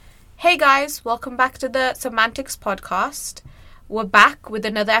Hey guys, welcome back to the Semantics podcast. We're back with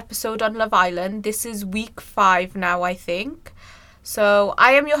another episode on Love Island. This is week 5 now, I think. So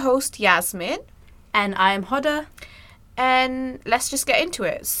I am your host, Yasmin. And I am Hoda. And let's just get into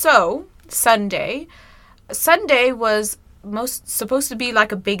it. So, Sunday was supposed to be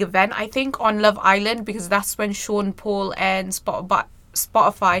like a big event, I think, on Love Island, because that's when Sean Paul and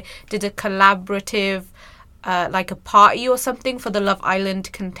Spotify did a collaborative like a party or something for the Love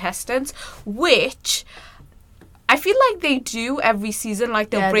Island contestants, which I feel like they do every season.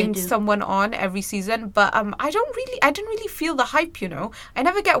 Like they'll bring someone on every season, but I didn't really feel the hype. I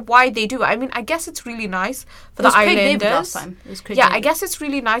never get why they do it. I mean, I guess it's really nice for the Islanders. Craig David last time. It was Craig David. I guess it's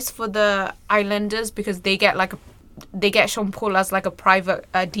really nice for the Islanders because they get Sean Paul as like a private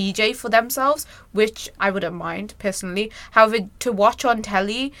DJ for themselves, which I wouldn't mind personally. However, to watch on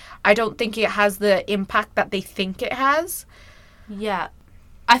telly, I don't think it has the impact that they think it has. Yeah.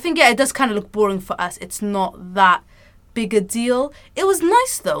 I think, it does kind of look boring for us. It's not that big a deal. It was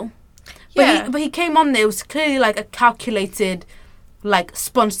nice, though. But he came on there. It was clearly, like, a calculated, like,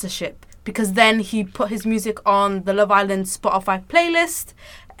 sponsorship. Because then he put his music on the Love Island Spotify playlist.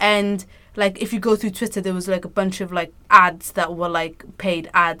 And, like, if you go through Twitter, there was, like, a bunch of, like, ads that were, like, paid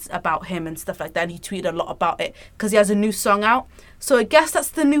ads about him and stuff like that. And he tweeted a lot about it. Because he has a new song out. So I guess that's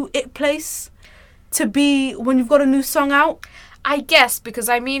the new it place to be when you've got a new song out. I guess, because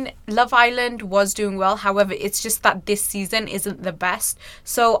I mean, Love Island was doing well. However, it's just that this season isn't the best.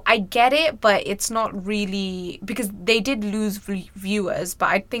 So I get it, but it's not really, because they did lose viewers, but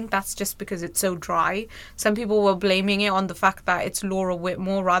I think that's just because it's so dry. Some people were blaming it on the fact that it's Laura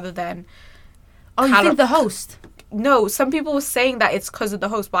Whitmore rather than... Oh, you think the host? No, some people were saying that it's because of the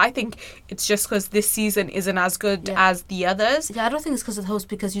host, but I think it's just because this season isn't as good as the others. Yeah, I don't think it's because of the host,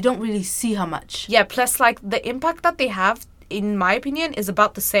 because you don't really see her much. Yeah, plus, like, the impact that they have, in my opinion, is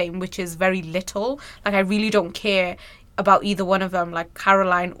about the same, which is very little. Like, I really don't care about either one of them, like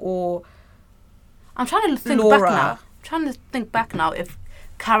Caroline or I'm trying to think Laura. back now. I'm trying to think back now if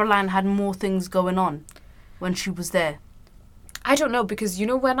Caroline had more things going on when she was there. I don't know, because,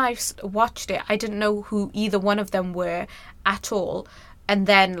 when I watched it, I didn't know who either one of them were at all. And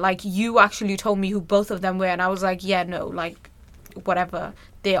then, like, you actually told me who both of them were, and I was like, yeah, no, like, whatever.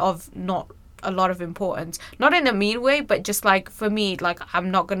 They're of not a lot of importance, not in a mean way, but just like for me, like I'm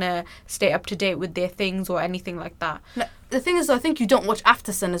not gonna stay up to date with their things or anything like that. No, the thing is, I think you don't watch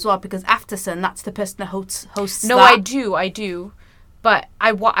Aftersun as well, because Aftersun, that's the person that hosts No, that. I do, but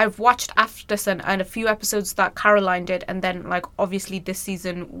I've watched Aftersun and a few episodes that Caroline did, and then like obviously this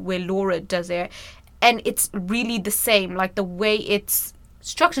season where Laura does it, and it's really the same, like the way it's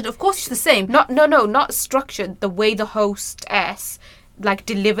structured. Of course, it's the same. Not structured. The way the hostess like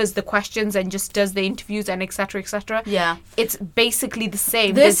delivers the questions and just does the interviews and etc. Yeah, it's basically the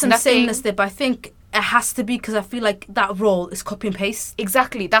same. There's some sameness there, but I think it has to be, because I feel like that role is copy and paste.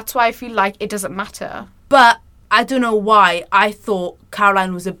 Exactly, that's why I feel like it doesn't matter. But I don't know why I thought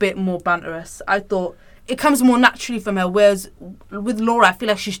Caroline was a bit more banterous. I thought it comes more naturally from her, whereas with Laura I feel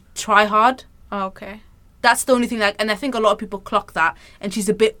like she's try hard. Oh, okay. That's the only thing, and I think a lot of people clock that, and she's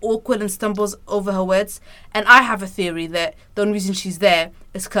a bit awkward and stumbles over her words. And I have a theory that the only reason she's there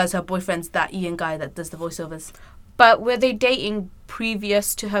is because her boyfriend's that Ian guy that does the voiceovers. But were they dating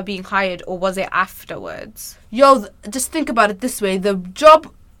previous to her being hired, or was it afterwards? Just think about it this way. The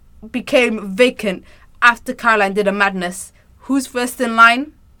job became vacant after Caroline did a madness. Who's first in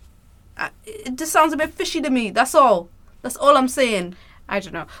line? It just sounds a bit fishy to me. That's all I'm saying. I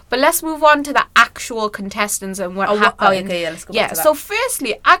don't know. But let's move on to the actual contestants and what happened. Okay, let's go back to that. So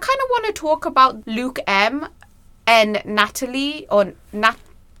firstly, I kind of want to talk about Luke M and Natalie, or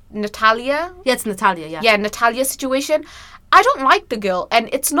Natalia. Yeah, it's Natalia, yeah. Yeah, Natalia's situation. I don't like the girl, and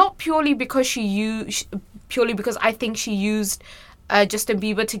it's not purely because purely because I think she used Justin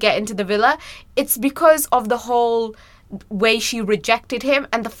Bieber to get into the villa. It's because of the whole way she rejected him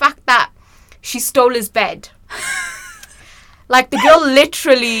and the fact that she stole his bed. Like, the girl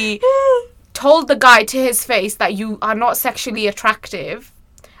literally told the guy to his face that you are not sexually attractive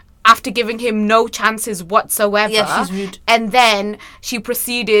after giving him no chances whatsoever. Yeah, she's rude. And then she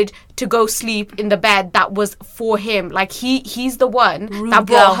proceeded to go sleep in the bed that was for him. Like, he's the one rude that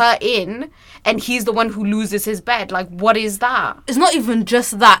girl. brought her in, and he's the one who loses his bed. Like, what is that? It's not even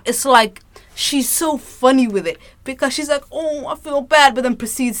just that. It's like she's so funny with it because she's like, oh, I feel bad, but then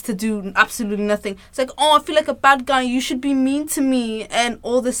proceeds to do absolutely nothing. It's like, oh, I feel like a bad guy. You should be mean to me and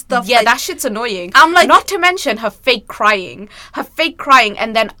all this stuff. Yeah, like, that shit's annoying. I'm like, not to mention her fake crying,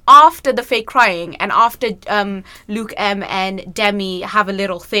 and then after the fake crying, and after Luke M and Demi have a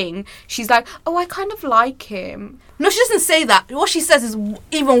little thing, she's like, oh, I kind of like him. No, she doesn't say that. What she says is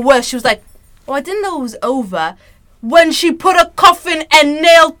even worse. She was like, oh, I didn't know it was over. When she put a coffin and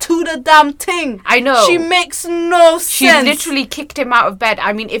nail to the damn thing. I know. She makes no sense. She literally kicked him out of bed.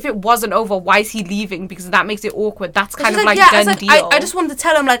 I mean, if it wasn't over, why is he leaving? Because that makes it awkward. That's kind of like done deal. I just wanted to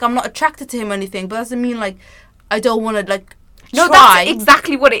tell him, like, I'm not attracted to him or anything. But that doesn't mean, like, I don't want to, like, no, try. that's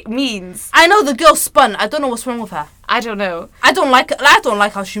exactly what it means. I know the girl spun. I don't know what's wrong with her. I don't know. I don't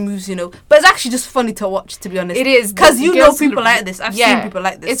like how she moves, you know. But it's actually just funny to watch, to be honest. It is. Because you know people like this. I've seen people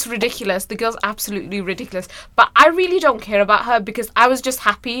like this. It's ridiculous. The girl's absolutely ridiculous. But I really don't care about her because I was just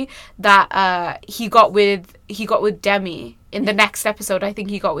happy that he got with Demi. In the next episode, I think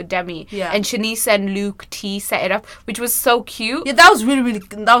he got with Demi. Yeah. And Shanice and Luke T set it up, which was so cute. Yeah, that was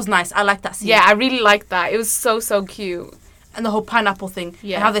that was nice. I like that scene. Yeah, I really liked that. It was so cute. And the whole pineapple thing.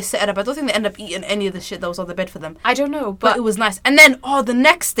 Yeah. And how they set it up. I don't think they end up eating any of the shit that was on the bed for them. I don't know, but it was nice. And then, the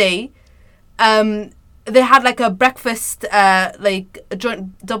next day, they had like a breakfast, like a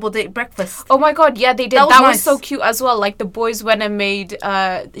joint double date breakfast. Oh my god, yeah, they did. That was was so cute as well. Like the boys went and made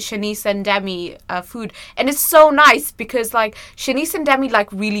Shanice and Demi food, and it's so nice because like Shanice and Demi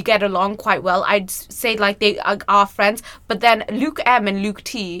like really get along quite well. I'd say like they are friends, but then Luke M and Luke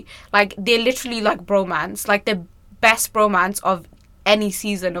T, like they're literally like bromance, like the best bromance of any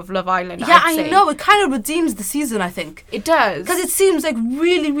season of Love Island. Yeah, I'd say. I know. It kind of redeems the season, I think. It does. Because it seems like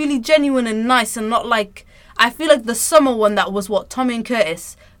really, really genuine and nice and not like... I feel like the summer one that was, Tommy and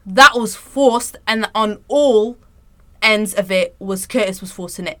Curtis, that was forced, and on all ends of it Curtis was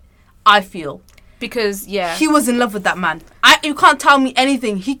forcing it, I feel. Because, yeah. He was in love with that man. You can't tell me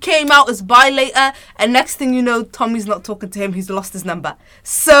anything. He came out as bi later, and next thing you know, Tommy's not talking to him. He's lost his number.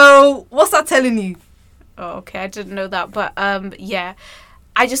 So, what's that telling you? Oh, okay, I didn't know that, but yeah,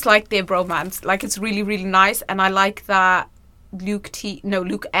 I just like their bromance. Like, it's really, really nice, and I like that Luke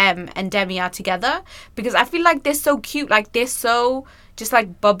M and Demi are together because I feel like they're so cute. Like, they're so just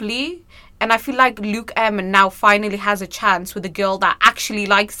like bubbly, and I feel like Luke M now finally has a chance with a girl that actually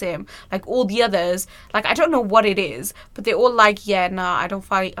likes him. Like all the others, like I don't know what it is, but they're all like, yeah, nah, I don't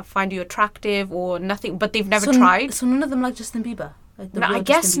find you attractive or nothing. But they've never tried. So none of them like Justin Bieber. Like no, I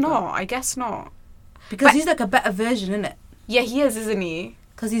guess not. Because he's like a better version, isn't it? Yeah, he is, isn't he?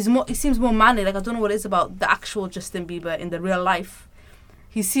 Because he seems more manly. Like, I don't know what it is about the actual Justin Bieber in the real life.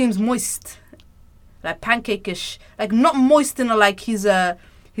 He seems moist. Like, pancake-ish. Like, not moist in a, like, he's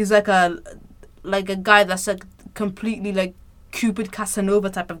like a guy that's, like, completely, like, Cupid Casanova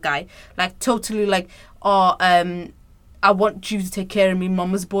type of guy. Like, totally, like, I want you to take care of me,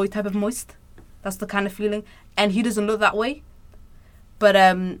 mama's boy type of moist. That's the kind of feeling. And he doesn't look that way. But,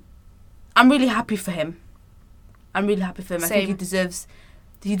 I'm really happy for him. Same. I think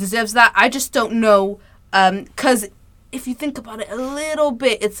he deserves that. I just don't know, because if you think about it a little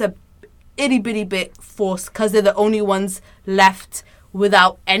bit, it's a itty bitty bit forced because they're the only ones left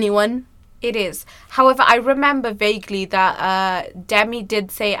without anyone. It is. However, I remember vaguely that Demi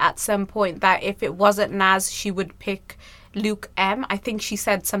did say at some point that if it wasn't Naz, she would pick Luke M. I think she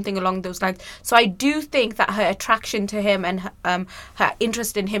said something along those lines. So I do think that her attraction to him and her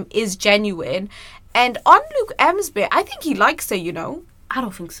interest in him is genuine. And on Luke M's bit, I think he likes her, you know. I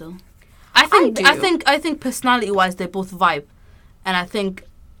don't think so. I think personality-wise they both vibe, and I think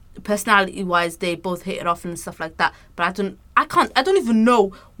personality-wise they both hit it off and stuff like that. But I don't even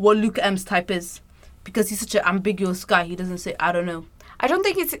know what Luke M's type is because he's such an ambiguous guy. He doesn't say. I don't know. I don't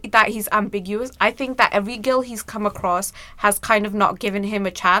think it's that he's ambiguous. I think that every girl he's come across has kind of not given him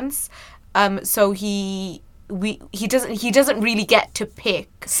a chance. So he doesn't really get to pick.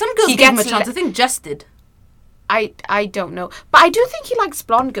 Some girls gave him a chance. I think Jess did. I don't know. But I do think he likes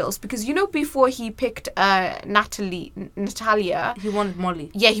blonde girls because, you know, before he picked Natalia... He wanted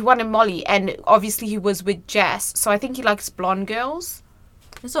Molly. Yeah, he wanted Molly. And obviously he was with Jess. So I think he likes blonde girls.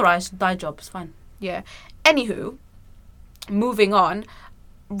 It's alright. It's a dye job. It's fine. Yeah. Anywho, moving on.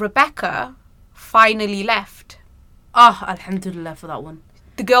 Rebecca finally left. Alhamdulillah for that one.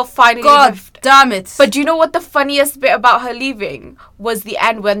 The girl finally left. God damn it. But do you know what the funniest bit about her leaving was? The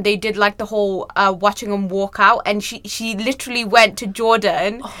end when they did like the whole watching them walk out, and she literally went to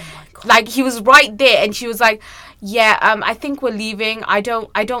Jordan. Oh my God. Like he was right there and she was like, yeah, I think we're leaving. I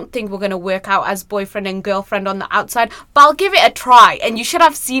don't think we're gonna work out as boyfriend and girlfriend on the outside, but I'll give it a try. And you should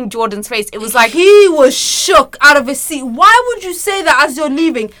have seen Jordan's face. It was like he was shook out of his seat. Why would you say that as you're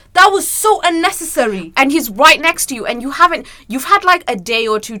leaving? That was so unnecessary. And he's right next to you, and you've had like a day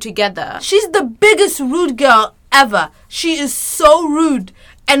or two together. She's the biggest rude girl ever. She is so rude.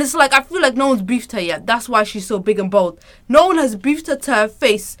 And it's like, I feel like no one's beefed her yet. That's why she's so big and bold. No one has beefed her to her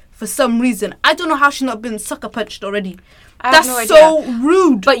face for some reason. I don't know how she's not been sucker punched already. That's no so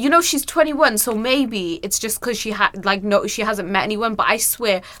rude. But she's 21, so maybe it's just because she she hasn't met anyone. But I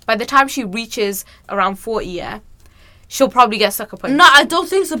swear, by the time she reaches around 40, yeah, she'll probably get sucker punched. No, I don't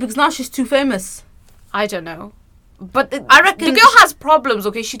think so, because now she's too famous. I don't know. But I reckon the girl has problems,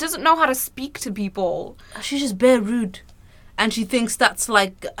 okay? She doesn't know how to speak to people. She's just bare rude. And she thinks that's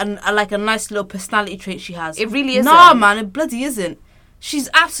like a nice little personality trait she has. It really isn't. Nah, man, it bloody isn't. She's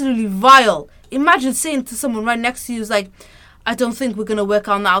absolutely vile. Imagine saying to someone right next to you, like, I don't think we're going to work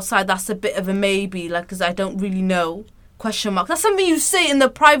on the outside. That's a bit of a maybe, like, because I don't really know. Question mark. That's something you say in the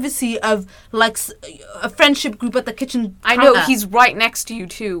privacy of, like, a friendship group at the kitchen I counter. know, he's right next to you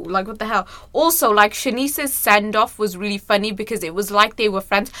too. Like, what the hell? Also, like, Shanice's send-off was really funny because it was like they were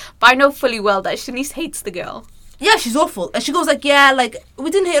friends. But I know fully well that Shanice hates the girl. Yeah, she's awful. And she goes like, yeah, like, we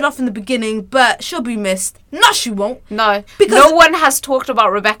didn't hit it off in the beginning, but she'll be missed. No, she won't. No. Because no one has talked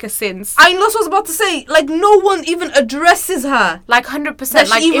about Rebecca since. I know what I was about to say. Like, no one even addresses her. Like, 100%.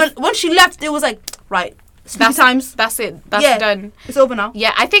 Like, when she left, it was like, right, that's times. That's it. That's done. It's over now.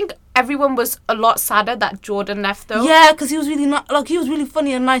 Yeah, I think everyone was a lot sadder that Jordan left, though. Yeah, because he was really he was really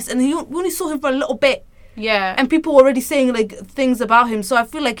funny and nice, and we only saw him for a little bit. Yeah. And people were already saying, like, things about him. So I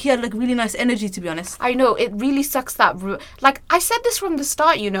feel like he had, like, really nice energy, to be honest. I know. It really sucks that... Like, I said this from the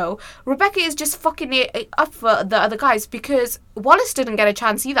start, Rebecca is just fucking it up for the other guys because Wallace didn't get a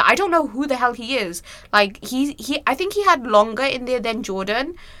chance either. I don't know who the hell he is. Like, I think he had longer in there than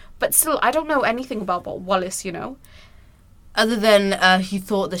Jordan. But still, I don't know anything about Wallace, Other than he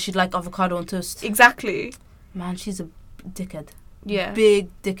thought that she'd like avocado on toast. Exactly. Man, she's a dickhead. Yeah. Big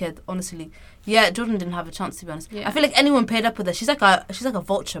dickhead, honestly. Yeah, Jordan didn't have a chance, to be honest. Yeah. I feel like anyone paired up with her, she's like a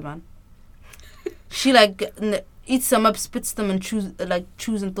vulture, man. She like eats them up, spits them, and chews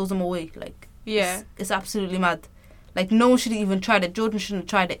and throws them away. Like, yeah, it's absolutely mad. Like, no one should have even tried it. Jordan shouldn't have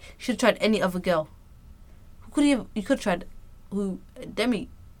tried it. He should have tried any other girl. You could have tried Demi.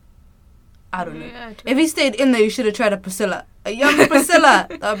 I don't know. Yeah, if he stayed in there, you should have tried a Priscilla. A young Priscilla.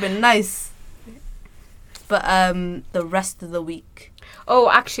 That would have been nice. But the rest of the week. Oh,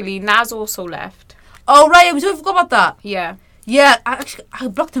 actually, Naz also left. Oh, right. We totally forgot about that. Yeah. Yeah, I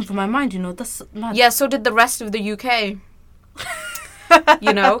blocked him from my mind, That's mad. Yeah, so did the rest of the UK.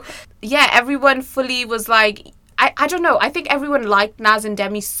 Yeah, everyone fully was like... I don't know. I think everyone liked Naz and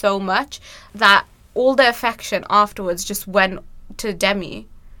Demi so much that all the affection afterwards just went to Demi.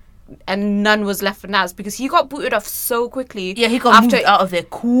 And none was left for Naz because he got booted off so quickly. Yeah, he got moved out of there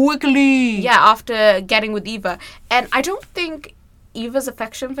quickly. Yeah, after getting with Eva. And I don't think Eva's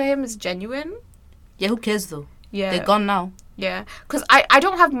affection for him is genuine. Yeah, who cares though? Yeah. They're gone now. Yeah, because I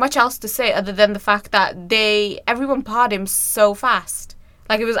don't have much else to say other than the fact that everyone parred him so fast.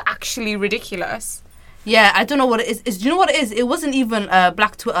 Like, it was actually ridiculous. Yeah, I don't know what it is. Do you know what it is? It wasn't even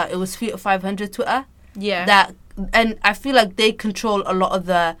Black Twitter. It was Fiat 500 Twitter. Yeah. And I feel like they control a lot of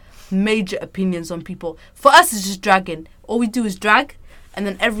the major opinions on people. For us, it's just dragging. All we do is drag, and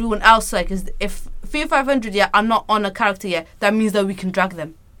then everyone else, like, if Fiat 500 are not on a character yet, that means that we can drag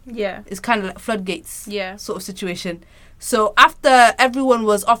them. Yeah. It's kind of like floodgates. Yeah. Sort of situation. So after everyone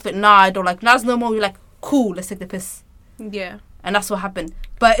was off it, I don't like Naz no more. We're like, cool, let's take the piss. Yeah. And that's what happened.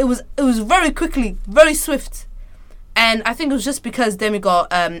 But it was very quickly, very swift. And I think it was just because Demi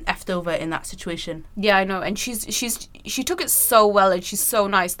got effed over in that situation. Yeah, I know. And she took it so well, and she's so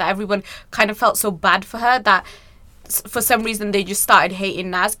nice that everyone kind of felt so bad for her that for some reason they just started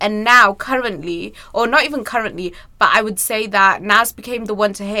hating Naz. And now currently, or not even currently, but I would say that Naz became the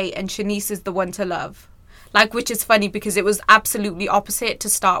one to hate and Shanice is the one to love. Like, which is funny because it was absolutely opposite to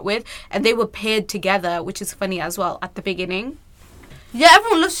start with, and they were paired together, which is funny as well at the beginning. Yeah,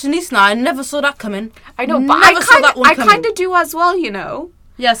 everyone loves Shanice now. I never saw that coming. I know, but I kind of do as well,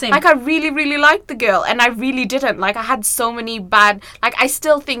 Yeah, same. Like, I really, really liked the girl, and I really didn't. Like, I had so many bad... Like, I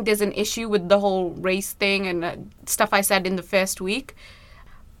still think there's an issue with the whole race thing and stuff I said in the first week.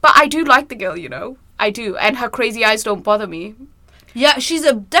 But I do like the girl, I do. And her crazy eyes don't bother me. Yeah, she's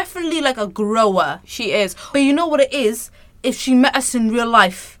definitely like a grower. She is. But you know what it is? If she met us in real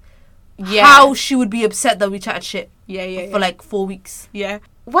life, how she would be upset that we chatted shit. For like 4 weeks. Yeah.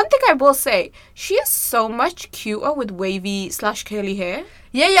 One thing I will say, she is so much cuter with wavy / curly hair.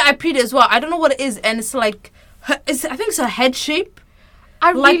 Yeah, I preed it as well. I don't know what it is, and it's like I think it's her head shape.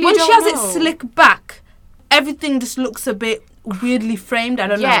 I Like really when don't she has know. it slick back, everything just looks a bit weirdly framed. I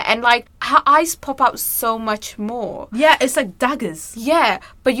don't know. Yeah, and like her eyes pop out so much more. Yeah, it's like daggers. Yeah,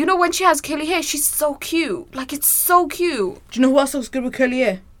 but you know when she has curly hair, she's so cute. Like it's so cute. Do you know who else looks good with curly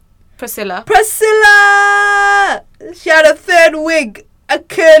hair? Priscilla. Priscilla! She had a third wig, a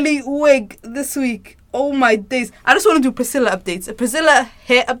curly wig this week. Oh my days. I just want to do Priscilla updates. Priscilla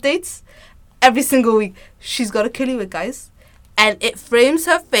hair updates every single week. She's got a curly wig, guys. And it frames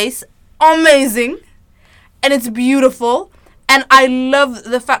her face amazing. And it's beautiful. And I love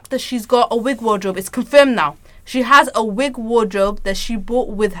the fact that she's got a wig wardrobe. It's confirmed now. She has a wig wardrobe that she brought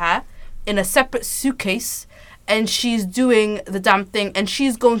with her in a separate suitcase. And she's doing the damn thing. And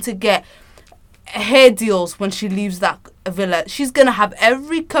she's going to get hair deals when she leaves that villa. She's going to have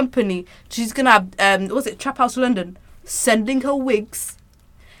every company. She's going to have, Trap House London, sending her wigs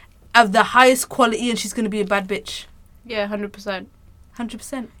of the highest quality. And she's going to be a bad bitch. Yeah, 100%.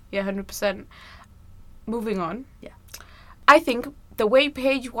 100%. Yeah, 100%. Moving on. Yeah. I think the way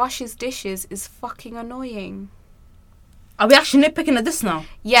Paige washes dishes is fucking annoying. Are we actually nitpicking at this now?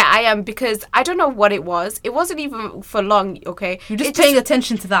 Yeah, I am, because I don't know what it was. It wasn't even for long, okay? You're just paying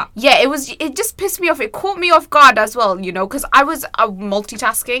attention to that. Yeah, it just pissed me off. It caught me off guard as well, you know, because I was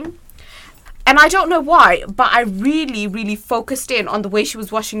multitasking. And I don't know why, but I really, really focused in on the way she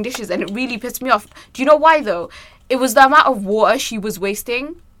was washing dishes, and it really pissed me off. Do you know why, though? It was the amount of water she was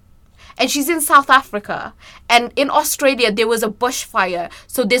wasting. And she's in South Africa. And in Australia, there was a bushfire.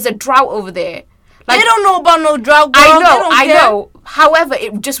 So there's a drought over there. Like, they don't know about no drought, girl. I know. However,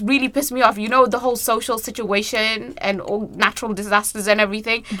 it just really pissed me off. You know, the whole social situation and all natural disasters and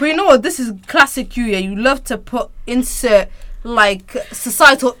everything. But you know what? This is classic you, yeah. You love to insert, like,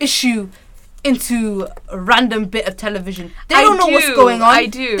 societal issue into a random bit of television. They don't know what's going on. I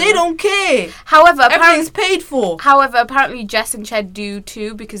do. They don't care. However, everything's paid for. However, apparently Jess and Ched do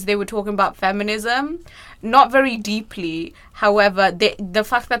too, because they were talking about feminism. Not very deeply. However, the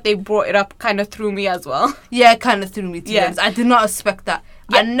fact that they brought it up kind of threw me as well. Yeah, it kind of threw me too. Yeah. I did not expect that.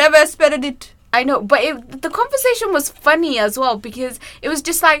 Yeah. I never expected it. I know, but the conversation was funny as well, because it was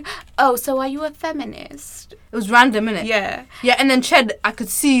just like, oh, so are you a feminist? It was random, innit? Yeah. Yeah, and then Ched, I could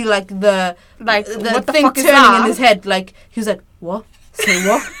see, like, the what the thing fuck is turning that? in his head. Like, he was like, what? Say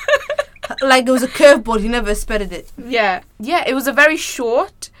what? Like, it was a curveball. He never expected it. Yeah. Yeah, it was a very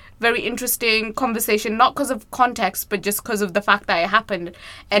short, very interesting conversation, not because of context, but just because of the fact that it happened.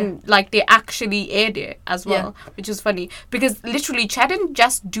 And, like, they actually aired it as well, which is funny. Because, literally, Ched and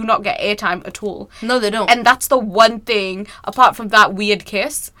Jess do not get airtime at all. No, they don't. And that's the one thing, apart from that weird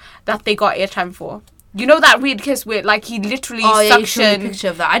kiss, that they got airtime for. You know that weird kiss where, like, he literally suctioned... Yeah, you showed me a picture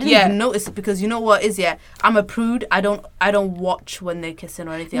of that. I didn't even notice it, because you know what is, I'm a prude. I don't watch when they're kissing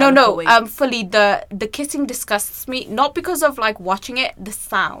or anything. No, fully, the kissing disgusts me, not because of, like, watching it, the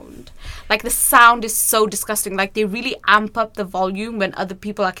sound. Like, the sound is so disgusting. Like, they really amp up the volume when other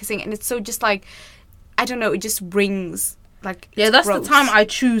people are kissing, and it's so just, like, I don't know, it just rings, like, yeah, that's gross. the time I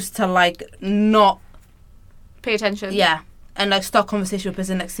choose to, like, not... pay attention. Yeah. And, like, start conversation with the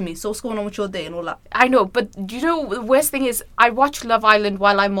person next to me. So, what's going on with your day and all that? I know, but do you know, the worst thing is, I watch Love Island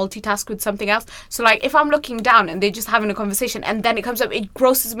while I multitask with something else. So, like, if I'm looking down and they're just having a conversation and then it comes up, it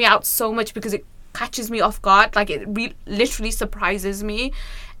grosses me out so much because it catches me off guard. Like, it literally surprises me.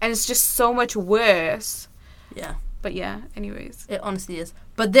 And it's just so much worse. Yeah. But, yeah, anyways. It honestly is.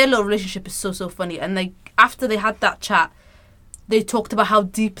 But their little relationship is so, so funny. And, like, after they had that chat, they talked about how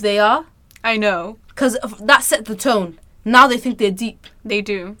deep they are. I know. Because that set the tone. Now they think they're deep. They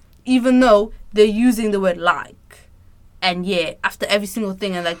do. Even though they're using the word like. And yeah, after every single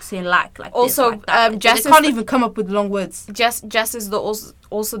thing and like saying like also, this, like that. Jess they can't even come up with long words. Jess is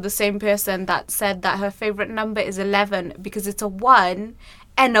also the same person that said that her favourite number is 11 because it's a 1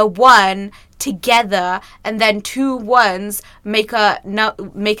 and a 1 together, and then 2 1s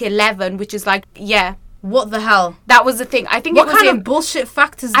make 11, which is like, yeah. What the hell? That was the thing. I think what it was kind of bullshit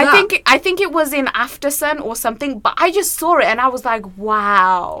fact is that? I think it was in Aftersun or something, but I just saw it and I was like,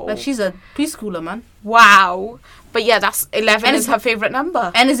 wow. Like, she's a preschooler, man. Wow. But yeah, that's 11 and is her favourite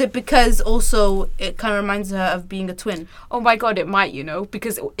number. And is it because also it kind of reminds her of being a twin? Oh my god, it might, you know,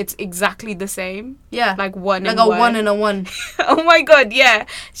 because it's exactly the same. Yeah. Like 1 like and 1. Like a 1 and a 1. Oh my god, yeah.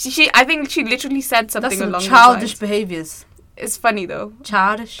 She I think she literally said something that's along some childish behaviours. It's funny though.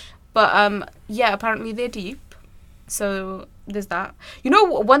 Childish. But yeah, apparently they're deep. So there's that. You know,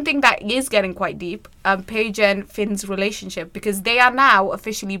 one thing that is getting quite deep, Paige and Finn's relationship, because they are now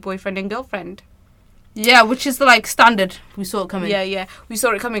officially boyfriend and girlfriend. Yeah, which is like standard. We saw it coming. Yeah, we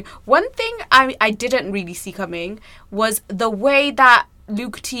saw it coming. One thing I didn't really see coming was the way that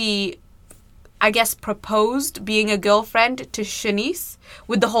Luke T I guess, proposed being a girlfriend to Shanice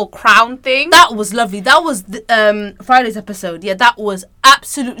with the whole crown thing. That was lovely. That was Friday's episode. Yeah, that was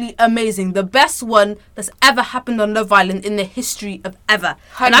absolutely amazing. The best one that's ever happened on Love Island in the history of ever.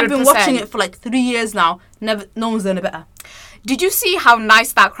 100%. And I've been watching it for like 3 years now. No one's done it better. Did you see how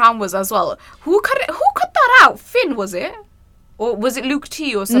nice that crown was as well? Who cut that out? Finn, was it? Or was it Luke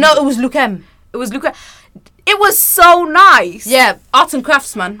T or something? No, it was Luke M. It was Luke M. It was so nice. Yeah, arts and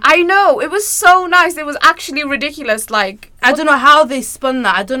crafts, man. I know. It was so nice. It was actually ridiculous. Like, I don't know how they spun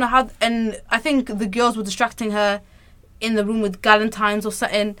that. I don't know how... And I think the girls were distracting her in the room with galantines or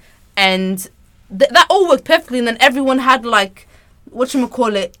something. And that all worked perfectly. And then everyone had, like...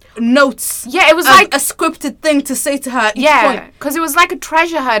 whatchamacallit, notes. Yeah, it was like a scripted thing to say to her each point. Because it was like a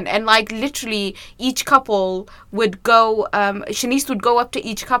treasure hunt, and like literally each couple would go, Shanice would go up to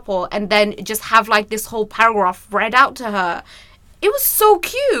each couple and then just have like this whole paragraph read out to her. It was so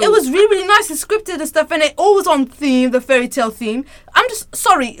cute. It was really, really nice and scripted and stuff, and it all was on theme, the fairy tale theme. I'm just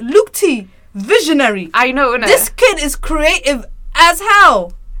sorry, Luke T, visionary. I know, innit? This kid is creative as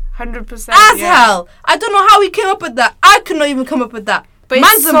hell. 100%. As hell. I don't know how he came up with that. I could not even come up with that. But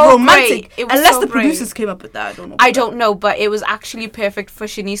man's so romantic. Unless so the producers came up with that. I don't know, but it was actually perfect for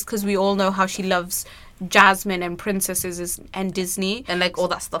Shanice because we all know how she loves Jasmine and princesses and Disney. And like all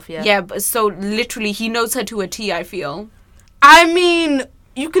that stuff, yeah. Yeah, but so literally he knows her to a T, I feel. I mean,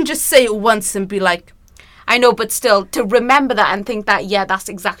 you can just say it once and be like... I know, but still, to remember that and think that, yeah, that's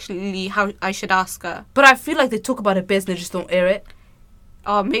exactly how I should ask her. But I feel like they talk about it best and they just don't air it.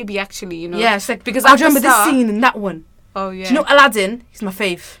 Oh, maybe actually, you know. Yeah, it's like, because I remember this scene in that one. Oh, yeah. Do you know Aladdin? He's my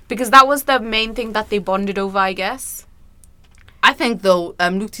fave. Because that was the main thing that they bonded over, I guess. I think, though,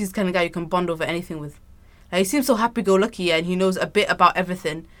 Luke T's the kind of guy you can bond over anything with. Like, he seems so happy-go-lucky and he knows a bit about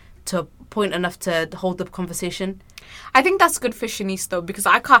everything to a point enough to hold the conversation. I think that's good for Shanice, though, because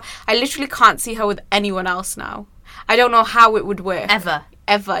I literally can't see her with anyone else now. I don't know how it would work. Ever.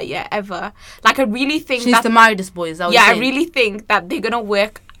 Like, I really think she's the Midas boy, is that what you're saying? I really think that they're going to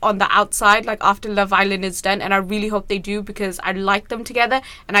work on the outside, like, after Love Island is done, and I really hope they do, because I like them together,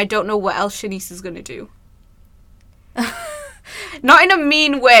 and I don't know what else Shanice is going to do. Not in a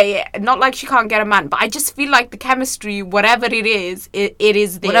mean way, not like she can't get a man, but I just feel like the chemistry, whatever it is there.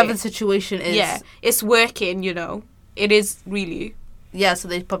 Whatever the situation is. Yeah, it's working, you know. It is really... Yeah, so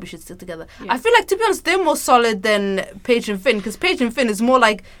they probably should stick together. Yeah. I feel like, to be honest, they're more solid than Paige and Finn, because Paige and Finn is more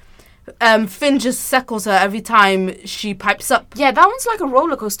like Finn just seckles her every time she pipes up. Yeah, that one's like a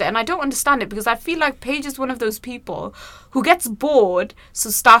roller coaster, and I don't understand it, because I feel like Paige is one of those people who gets bored, so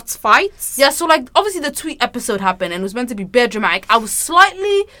starts fights. Yeah, so like, obviously the tweet episode happened, and it was meant to be bare dramatic. I was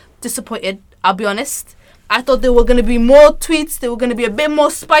slightly disappointed, I'll be honest. I thought there were going to be more tweets, they were going to be a bit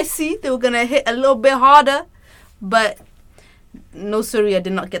more spicy, they were going to hit a little bit harder, but... No, sorry, I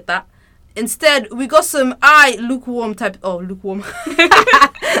did not get that. Instead, we got some lukewarm type... Oh, lukewarm.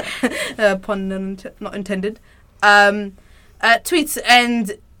 Pun not intended. Tweets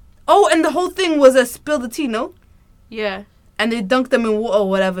and... Oh, and the whole thing was a spill the tea, no? Yeah. And they dunked them in water or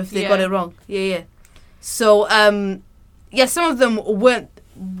whatever if they got it wrong. Yeah. So, some of them weren't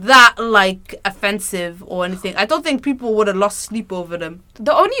that, like, offensive or anything. I don't think people would have lost sleep over them.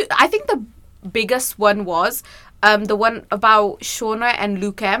 I think the biggest one was... the one about Shauna and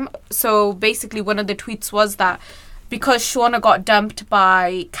Luke M. So basically one of the tweets was that because Shauna got dumped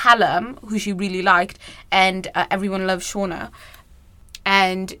by Callum, who she really liked, and everyone loves Shauna,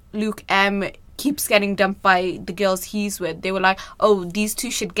 and Luke M keeps getting dumped by the girls he's with, they were like, oh, these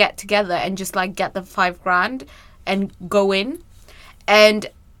two should get together and just like get the $5,000 and go in. And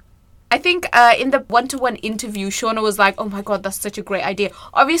I think in the one-to-one interview, Shauna was like, oh my God, that's such a great idea.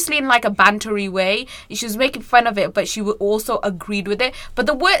 Obviously in like a bantery way. She was making fun of it, but she also agreed with it. But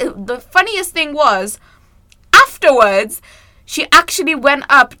the funniest thing was, afterwards, she actually went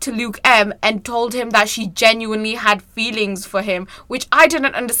up to Luke M and told him that she genuinely had feelings for him, which I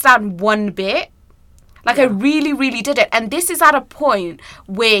didn't understand one bit. Like, I really, really did it. And this is at a point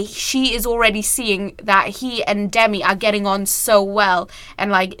where she is already seeing that he and Demi are getting on so well.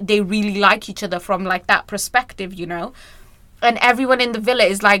 And, like, they really like each other from, like, that perspective, you know? And everyone in the villa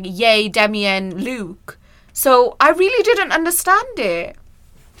is like, yay, Demi and Luke. So I really didn't understand it.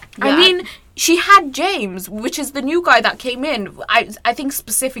 Yeah. I mean, she had James, which is the new guy that came in. I think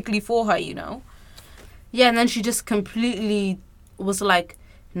specifically for her, you know? Yeah, and then she just completely was like,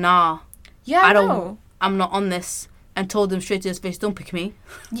 nah. Yeah, I know. I'm not on this, and told him straight to his face, don't pick me.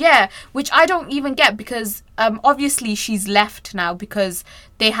 Yeah, which I don't even get, because obviously she's left now because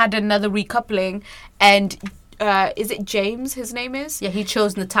they had another recoupling, and is it James, his name is? Yeah, he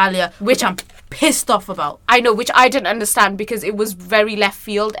chose Natalia, which I'm pissed off about. I know, which I didn't understand because it was very left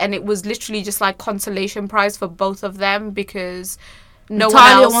field and it was literally just like consolation prize for both of them because Natalia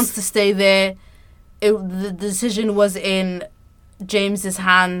one else wants to stay there. The decision was in James's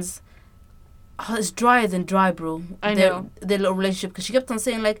hands. Oh, it's drier than dry, bro. I know. Their little relationship, because she kept on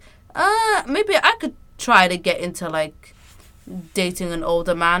saying like, maybe I could try to get into like dating an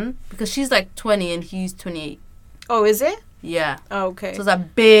older man, because she's like 20 and he's 28. Oh, is it? Yeah. Oh, okay. So it's a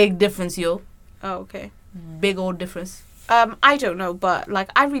big difference, yo. Oh, okay. Big old difference. I don't know, but like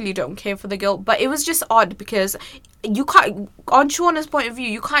I really don't care for the girl. But it was just odd because you can't, on Shauna's point of view,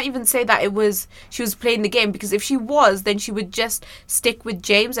 you can't even say that she was playing the game, because if she was, then she would just stick with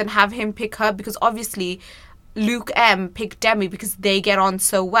James and have him pick her, because obviously Luke M picked Demi because they get on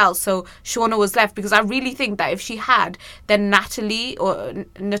so well. So Shauna was left, because I really think that if she had, then Natalie or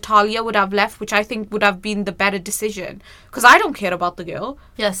Natalia would have left, which I think would have been the better decision, because I don't care about the girl.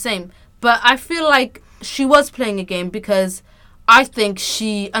 Yeah, same. But I feel like she was playing a game, because I think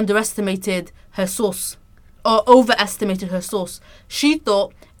she underestimated her source or overestimated her source. She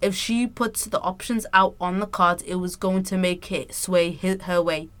thought if she puts the options out on the cards, it was going to make it sway her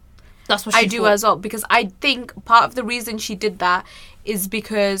way. That's what she do as well, because I think part of the reason she did that is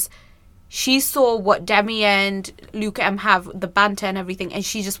because she saw what Demi and Luke M have, the banter and everything, and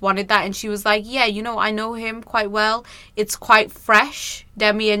she just wanted that, and she was like, yeah, I know him quite well. It's quite fresh.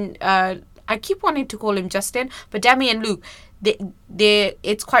 Demi and I keep wanting to call him Justin, but Demi and Luke, they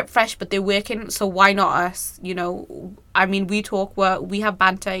it's quite fresh, but they're working, so why not us? I mean, we talk, we have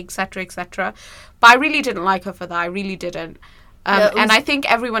banter, etc., etc. But I really didn't like her for that. I really didn't. And I think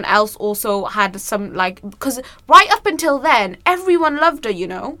everyone else also had some, like, because right up until then, everyone loved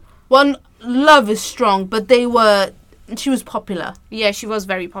her, Well, love is strong, but she was popular. Yeah, she was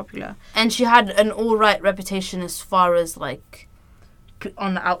very popular. And she had an alright reputation as far as, like,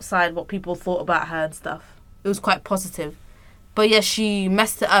 on the outside, what people thought about her and stuff. It was quite positive. But yeah, she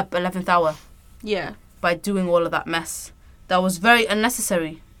messed it up 11th hour. Yeah. By doing all of that mess. That was very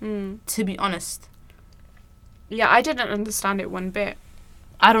unnecessary, to be honest. Yeah, I didn't understand it one bit.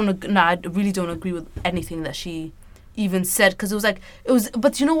 I really don't agree with anything that she even said, because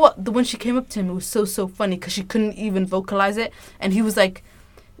but you know what? When she came up to him, it was so funny, because she couldn't even vocalize it, and he was like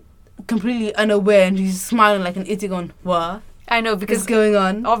completely unaware, and he's smiling like an idiot going, what? I know, because what's going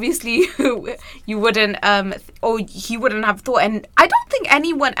on? Obviously, you wouldn't, or he wouldn't have thought, and I don't think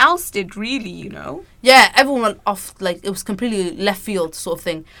anyone else did really, Yeah, everyone went off, like, it was completely left field sort of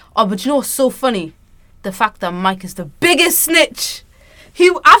thing. Oh, but you know what's so funny? The fact that Mike is the biggest snitch.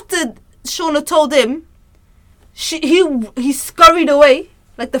 After Shauna told him, he scurried away,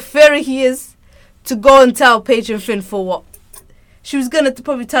 like the fairy he is, to go and tell Paige and Finn for what? She was going to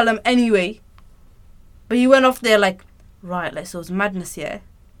probably tell him anyway. But he went off there like, right, so it was madness, yeah?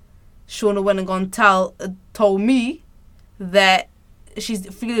 Shauna went and told me that she's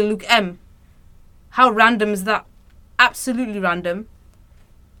feeling Luke M. How random is that? Absolutely random.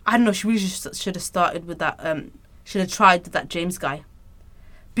 I don't know, she really should have started with that, should have tried with that James guy.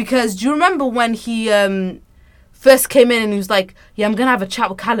 Because do you remember when he first came in and he was like, yeah, I'm going to have a chat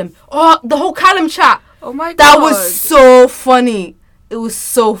with Callum. Oh, the whole Callum chat. Oh my God. That was so funny. It was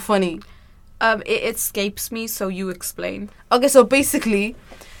so funny. It escapes me, so you explain. Okay, so basically,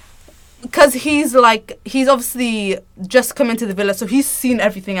 because he's obviously just come into the villa, so he's seen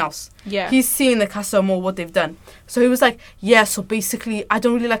everything else. Yeah. He's seen the Casa Amor, what they've done. So he was like, yeah, so basically, I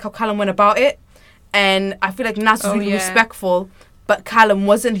don't really like how Callum went about it. And I feel like Naz was really respectful, but Callum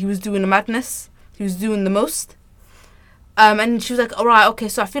wasn't. He was doing the madness. He was doing the most. And she was like, all right, okay,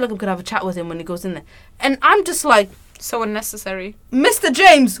 so I feel like I'm going to have a chat with him when he goes in there. And I'm just like... So unnecessary. Mr.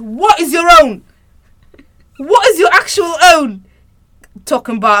 James, what is your own? What is your actual own?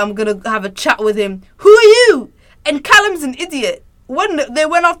 Talking about I'm going to have a chat with him. Who are you? And Callum's an idiot. When they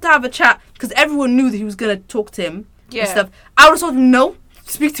went off to have a chat, because everyone knew that he was going to talk to him and stuff, I would have told him, no,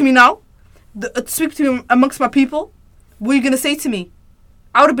 speak to me now. Speak to me amongst my people. What are you going to say to me?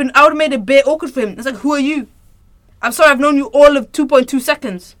 I would have made it a bit awkward for him. It's like, who are you? I'm sorry, I've known you all of 2.2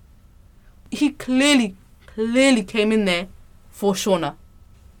 seconds. He clearly came in there for Shauna.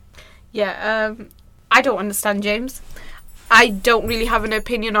 Yeah, I don't understand James. I don't really have an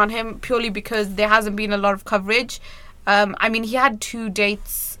opinion on him, purely because there hasn't been a lot of coverage. I mean, he had 2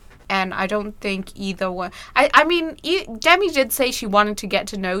 dates, and I don't think either one... I mean, Demi did say she wanted to get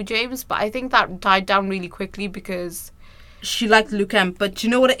to know James, but I think that died down really quickly because she liked Luke M. But you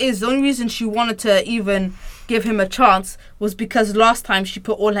know what it is? The only reason she wanted to even give him a chance was because last time she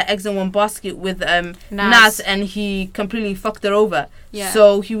put all her eggs in one basket with Naz, and he completely fucked her over. Yeah.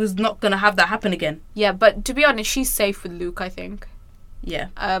 So he was not going to have that happen again. Yeah, but to be honest, she's safe with Luke, I think. Yeah.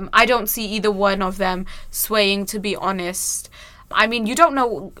 I don't see either one of them swaying, to be honest. I mean, we don't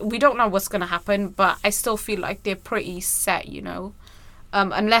know what's going to happen, but I still feel like they're pretty set, you know.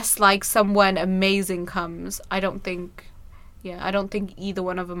 Unless, like, someone amazing comes, I don't think either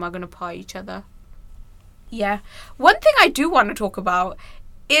one of them are going to pie each other. Yeah. One thing I do want to talk about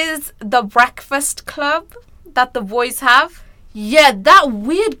is the breakfast club that the boys have. Yeah, that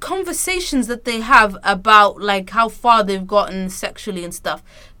weird conversations that they have about, like, how far they've gotten sexually and stuff.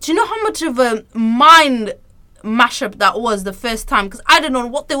 Do you know how much of a mind mashup that was the first time? Because I didn't know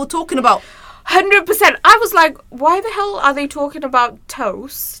what they were talking about. 100%. I was like, why the hell are they talking about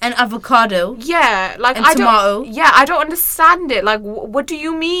toast and avocado? Yeah, like, and tomato. I don't understand it. Like, what do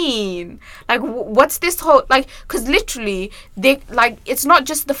you mean? Like, what's this whole, like, because literally they, like, it's not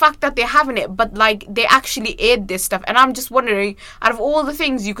just the fact that they're having it, but like they actually aired this stuff, and I'm just wondering, out of all the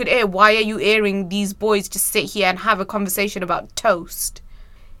things you could air, why are you airing these boys just sit here and have a conversation about toast?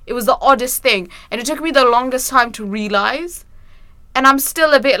 It was the oddest thing, and it took me the longest time to realize, and I'm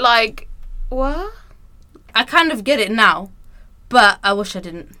still a bit like, what? I kind of get it now, but I wish I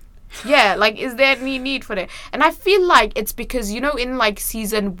didn't. Yeah, like, is there any need for it? And I feel like it's because, you know, in like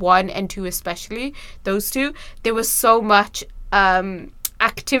season 1 and 2 especially, those two, there was so much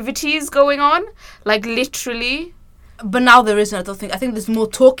activities going on, like, literally. But now there isn't, I don't think. I think there's more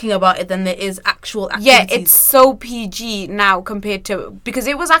talking about it than there is actual activities. Yeah, it's so PG now compared to, because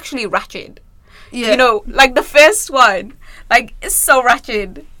it was actually ratchet. Yeah. You know, like the first one, like, it's so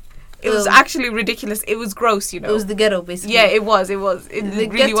ratchet. It was actually ridiculous. It was gross, you know. It was the ghetto, basically. Yeah, it was. It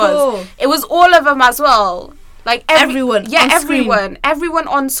really was. It was all of them as well. Like, everyone. Yeah, on everyone. Screen. Everyone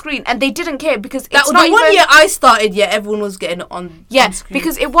on screen. And they didn't care because that it's not even... The 1 year I started, everyone was getting it on screen.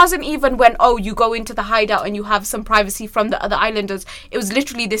 Because it wasn't even when, you go into the hideout and you have some privacy from the other islanders. It was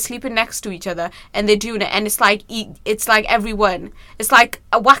literally they're sleeping next to each other and they're doing it. And it's like everyone. It's like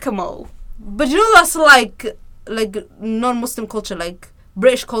a whack-a-mole. But you know that's like non-Muslim culture, like...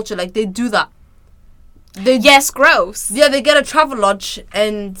 British culture, like, they do that. Yes, gross. Yeah, they get a travel lodge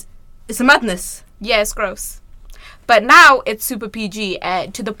and it's a madness. Yeah, it's gross. But now it's super PG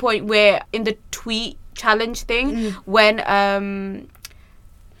to the point where in the tweet challenge thing, when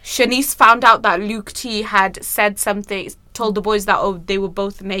Shanice found out that Luke T had said something, told the boys that they were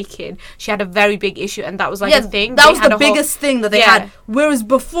both naked, she had a very big issue, and that was like a thing. That was the biggest thing that they had. Whereas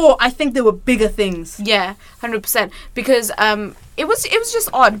before, I think there were bigger things. Yeah, 100%. Because it was just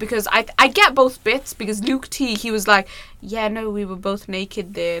odd, because I get both bits, because Luke T, he was like, yeah, no, we were both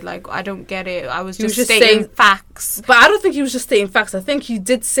naked there. Like, I don't get it. I was just stating facts. But I don't think he was just stating facts. I think he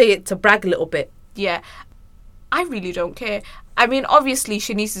did say it to brag a little bit. Yeah. I really don't care. I mean, obviously,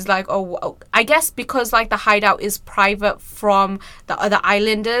 Shanice is like, I guess because, like, the hideout is private from the other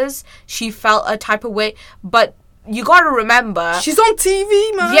islanders, she felt a type of way. But you got to remember... She's on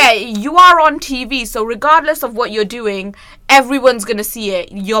TV, man. Yeah, you are on TV. So regardless of what you're doing, everyone's going to see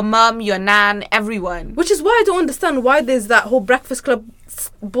it. Your mum, your nan, everyone. Which is why I don't understand why there's that whole Breakfast Club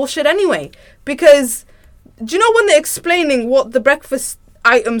bullshit anyway. Because, do you know when they're explaining what the breakfast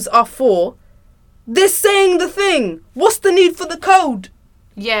items are for... They're saying the thing. What's the need for the code?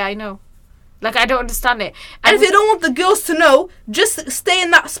 Yeah, I know. Like, I don't understand it. And if they don't want the girls to know, just stay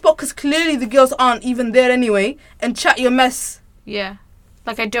in that spot, because clearly the girls aren't even there anyway, and chat your mess. Yeah.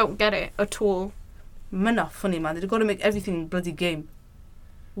 Like, I don't get it at all. Men are funny, man. They've got to make everything bloody game.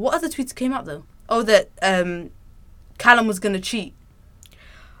 What other tweets came out, though? Oh, that Callum was going to cheat.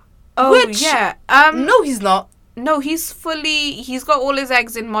 Oh, which, yeah. No, he's not. No, he's got all his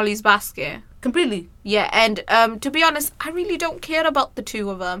eggs in Molly's basket. Completely. Yeah, and to be honest, I really don't care about the two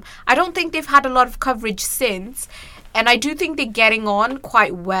of them. I don't think they've had a lot of coverage since, and I do think they're getting on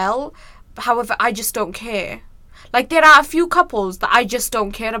quite well. However, I just don't care. Like, there are a few couples that I just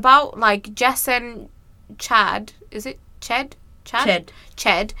don't care about, like Jess and Chad. Is it Ched? Chad?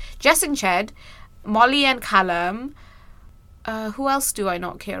 Ched. Jess and Ched. Molly and Callum. Who else do I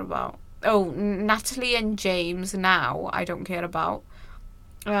not care about? Oh, Natalie and James now I don't care about.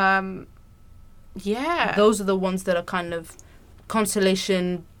 Yeah. Those are the ones that are kind of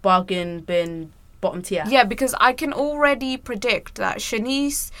consolation, bargain bin, bottom tier. Yeah, because I can already predict that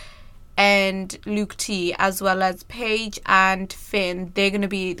Shanice and Luke T, as well as Paige and Finn, they're going to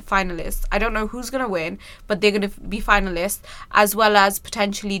be the finalists. I don't know who's going to win, but they're going to be finalists, as well as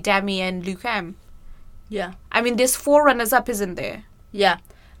potentially Demi and Luke M. Yeah. I mean, there's 4 runners-up, isn't there? Yeah.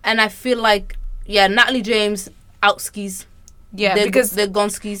 And I feel like, Natalie James, outskis. Yeah, because they're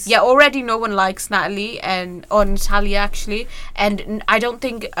Gonskis. Yeah, already no one likes Natalia actually, and I don't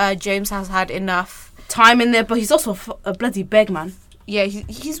think James has had enough time in there. But he's also a bloody beg man. Yeah,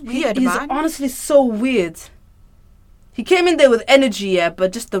 he's weird, he's man. He's honestly so weird. He came in there with energy, yeah,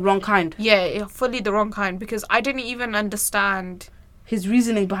 but just the wrong kind. Yeah, fully the wrong kind, because I didn't even understand his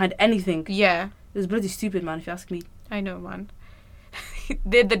reasoning behind anything. Yeah, it was bloody stupid, man. If you ask me. I know, man.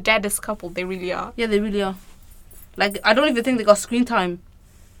 They're the deadest couple. They really are. Yeah, they really are. Like, I don't even think they got screen time.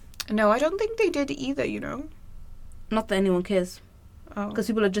 No, I don't think they did either, you know. Not that anyone cares. Oh. Because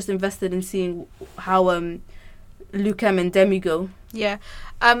people are just invested in seeing how Lukem and Demi go. Yeah.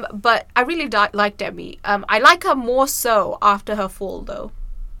 But I really like Demi. I like her more so after her fall, though.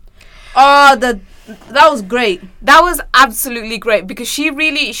 Oh, that was great. That was absolutely great, because she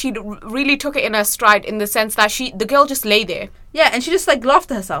really took it in her stride, in the sense that the girl just lay there. Yeah, and she just like laughed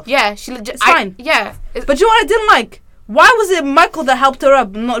at herself. Yeah, it's fine. Yeah. But you know what I didn't like? Why was it Michael that helped her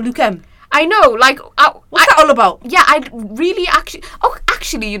up, not Lukem? I know, like... what's that all about? Yeah, I really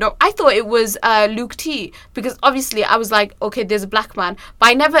actually, you know, I thought it was Luke T, because obviously I was like, okay, there's a black man, but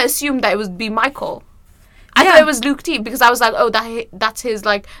I never assumed that it would be Michael. I thought it was Luke T, because I was like, oh, that's his,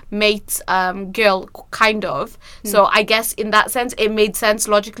 like, mate's girl, kind of. So I guess in that sense, it made sense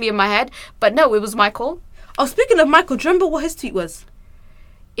logically in my head. But no, it was Michael. Oh, speaking of Michael, do you remember what his tweet was?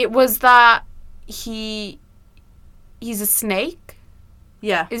 It was that he's a snake.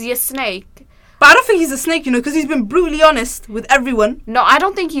 Yeah. Is he a snake? But I don't think he's a snake, you know, because he's been brutally honest with everyone. No, I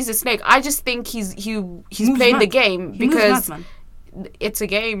don't think he's a snake. I just think he's playing the game, because it's a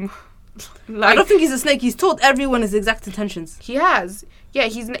game. Like, I don't think he's a snake. He's told everyone his exact intentions. He has. Yeah,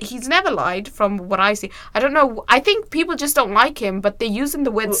 he's never lied, from what I see. I don't know. I think people just don't like him, but they're using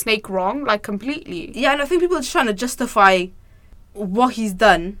the word snake wrong, like, completely. Yeah, and I think people are just trying to justify what he's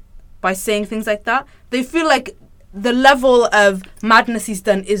done by saying things like that. They feel like the level of madness he's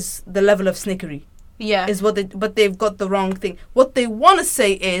done is the level of snakery. Yeah. But they've got the wrong thing. What they want to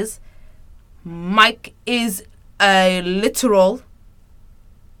say is Mike is a literal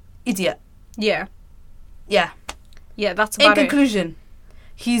idiot. Yeah. Yeah. Yeah, that's about it. In conclusion,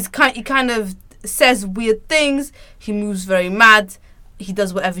 he kind of says weird things. He moves very mad. He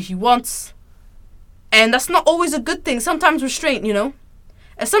does whatever he wants. And that's not always a good thing. Sometimes restraint, you know.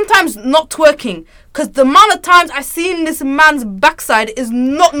 And sometimes not twerking. Because the amount of times I've seen this man's backside is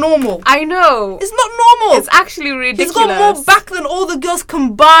not normal. I know. It's not normal. It's actually ridiculous. He's got more back than all the girls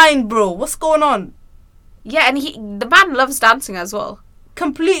combined, bro. What's going on? Yeah, and the man loves dancing as well.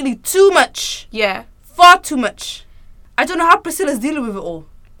 Completely. Too much. Yeah. Far too much. I don't know how Priscilla's dealing with it all.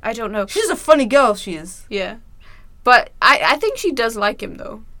 I don't know. She's a funny girl, she is. Yeah. But I think she does like him,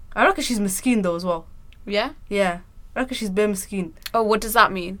 though. I reckon she's miskeen, though, as well. Yeah? Yeah. I reckon she's bare miskeen. Oh, what does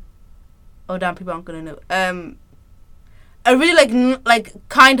that mean? Oh, damn, people aren't going to know. A really, like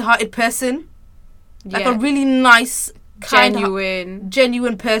kind-hearted person. Yeah. Like a really nice,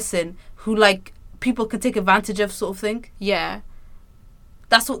 genuine person who, like, people can take advantage of, sort of thing. Yeah.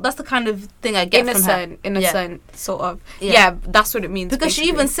 That's the kind of thing I get from her. Innocent, sort of. Yeah, that's what it means. Because basically. She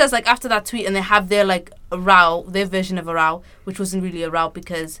even says, like, after that tweet, and they have their, like, a row, their version of a row, which wasn't really a row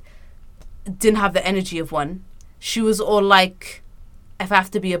because it didn't have the energy of one. She was all like, if I have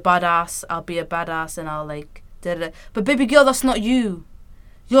to be a badass, I'll be a badass, and I'll, like, da-da-da. But baby girl, that's not you.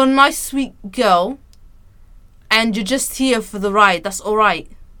 You're a nice, sweet girl, and you're just here for the ride. That's all right.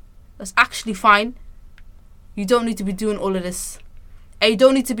 That's actually fine. You don't need to be doing all of this. And you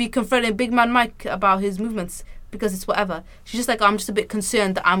don't need to be confronting Big Man Mike about his movements, because it's whatever. She's just like, I'm just a bit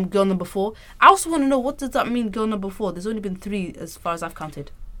concerned that I'm girl number 4. I also want to know, what does that mean, girl number 4? There's only been 3 as far as I've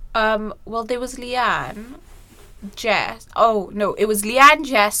counted. Well, there was Leanne, Jess. Oh, no, it was Leanne,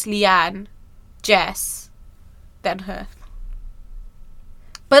 Jess, then her.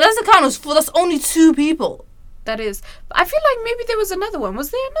 But that's the count as 4. That's only 2 people. That is. I feel like maybe there was another one. Was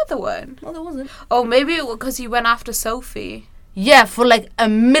there another one? No, there wasn't. Oh, maybe it was because he went after Sophie. Yeah, for like a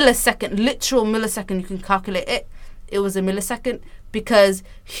millisecond, literal millisecond, you can calculate it. It was a millisecond because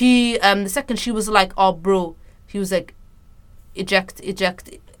he, the second she was like, oh, bro, he was like, eject,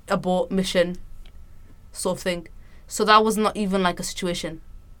 abort, mission, sort of thing. So that was not even like a situation.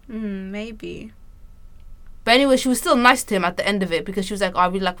 Maybe. But anyway, she was still nice to him at the end of it because she was like, oh, I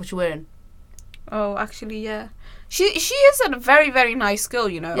really like what you're wearing. Oh, actually, yeah. She is a very, very nice girl,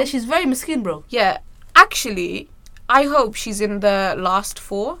 you know. Yeah, she's very miskin, bro. Yeah. Actually, I hope she's in the last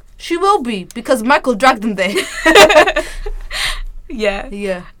 4. She will be, because Michael dragged them there. Yeah.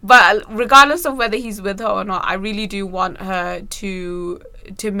 Yeah. But regardless of whether he's with her or not, I really do want her to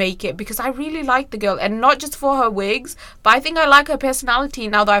make it, because I really like the girl, and not just for her wigs, but I think I like her personality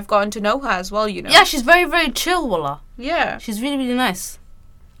now that I've gotten to know her as well, you know. Yeah, she's very, very chill, wallah. Yeah. She's really, really nice.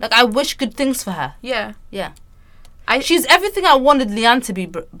 Like, I wish good things for her. Yeah. Yeah. She's everything I wanted Leanne to be,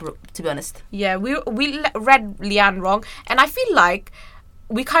 to be honest. Yeah, we read Leanne wrong, and I feel like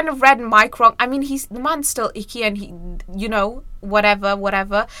we kind of read Mike wrong. I mean, the man's still icky, and he, you know, whatever.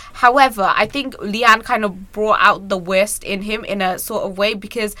 However, I think Leanne kind of brought out the worst in him in a sort of way,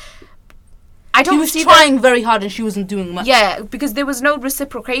 because I don't see he was trying very hard and she wasn't doing much. Yeah, because there was no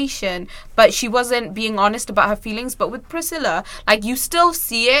reciprocation, but she wasn't being honest about her feelings. But with Priscilla, like, you still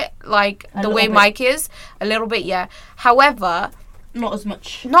see it, like, the way Mike is. A little bit, yeah. However, not as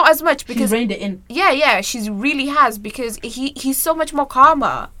much because she reined it in. Yeah, she really has, because he's so much more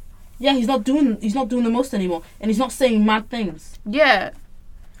calmer. Yeah, he's not doing the most anymore, and he's not saying mad things. Yeah.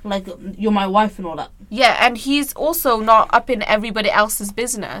 Like, you're my wife and all that. Yeah, and he's also not up in everybody else's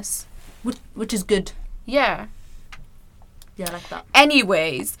business. Which is good. Yeah. Yeah, I like that.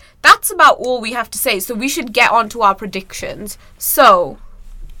 Anyways, that's about all we have to say. So we should get on to our predictions. So,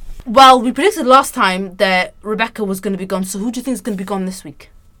 well, we predicted last time that Rebecca was going to be gone. So who do you think is going to be gone this week?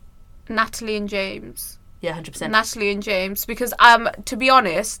 Natalie and James. Yeah, 100%. Natalie and James, because to be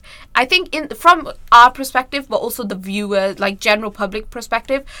honest, I think from our perspective, but also the viewer, like, general public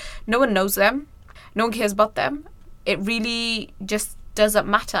perspective, no one knows them. No one cares about them. It really just doesn't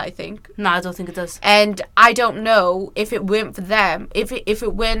matter, I think. No, I don't think it does. And I don't know if it weren't for them. If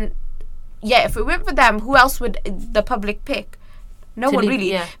it weren't for them, who else would the public pick? No one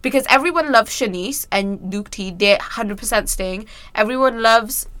really. Yeah. Because everyone loves Shanice and Luke T. They're 100% staying. Everyone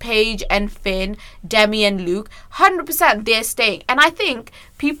loves Paige and Finn, Demi and Luke. 100% they're staying. And I think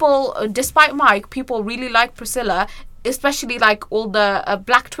people, despite Mike, people really like Priscilla, especially, like, all the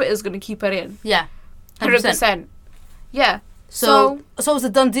Black Twitter's going to keep her in. Yeah. 100%. Yeah. So it's a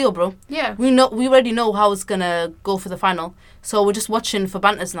done deal, bro. Yeah. We already know how it's gonna go for the final. So we're just watching for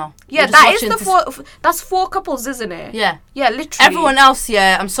banters now. Yeah, that's 4 couples, isn't it? Yeah. Yeah, literally. Everyone else,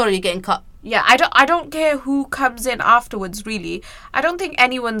 yeah, I'm sorry you're getting cut. Yeah, I don't care who comes in afterwards, really. I don't think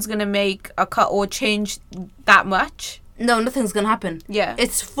anyone's gonna make a cut or change that much. No, nothing's gonna happen. Yeah.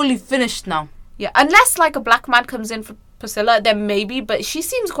 It's fully finished now. Yeah, unless, like, a black man comes in for Priscilla, then maybe, but she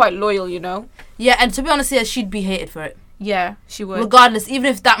seems quite loyal, you know? Yeah, and to be honest, yeah, she'd be hated for it. Yeah, she would. Regardless, even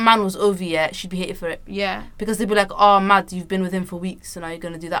if that man was over, yeah, she'd be hated for it. Yeah. Because they'd be like, oh, mad, you've been with him for weeks, so now you're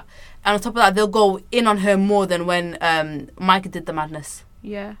going to do that. And on top of that, they'll go in on her more than when Micah did the madness.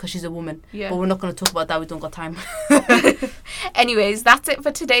 Yeah. Because she's a woman. Yeah. But we're not going to talk about that, we don't got time. Anyways, that's it for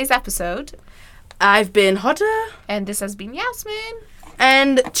today's episode. I've been Hodder. And this has been Yasmin.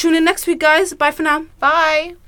 And tune in next week, guys. Bye for now. Bye.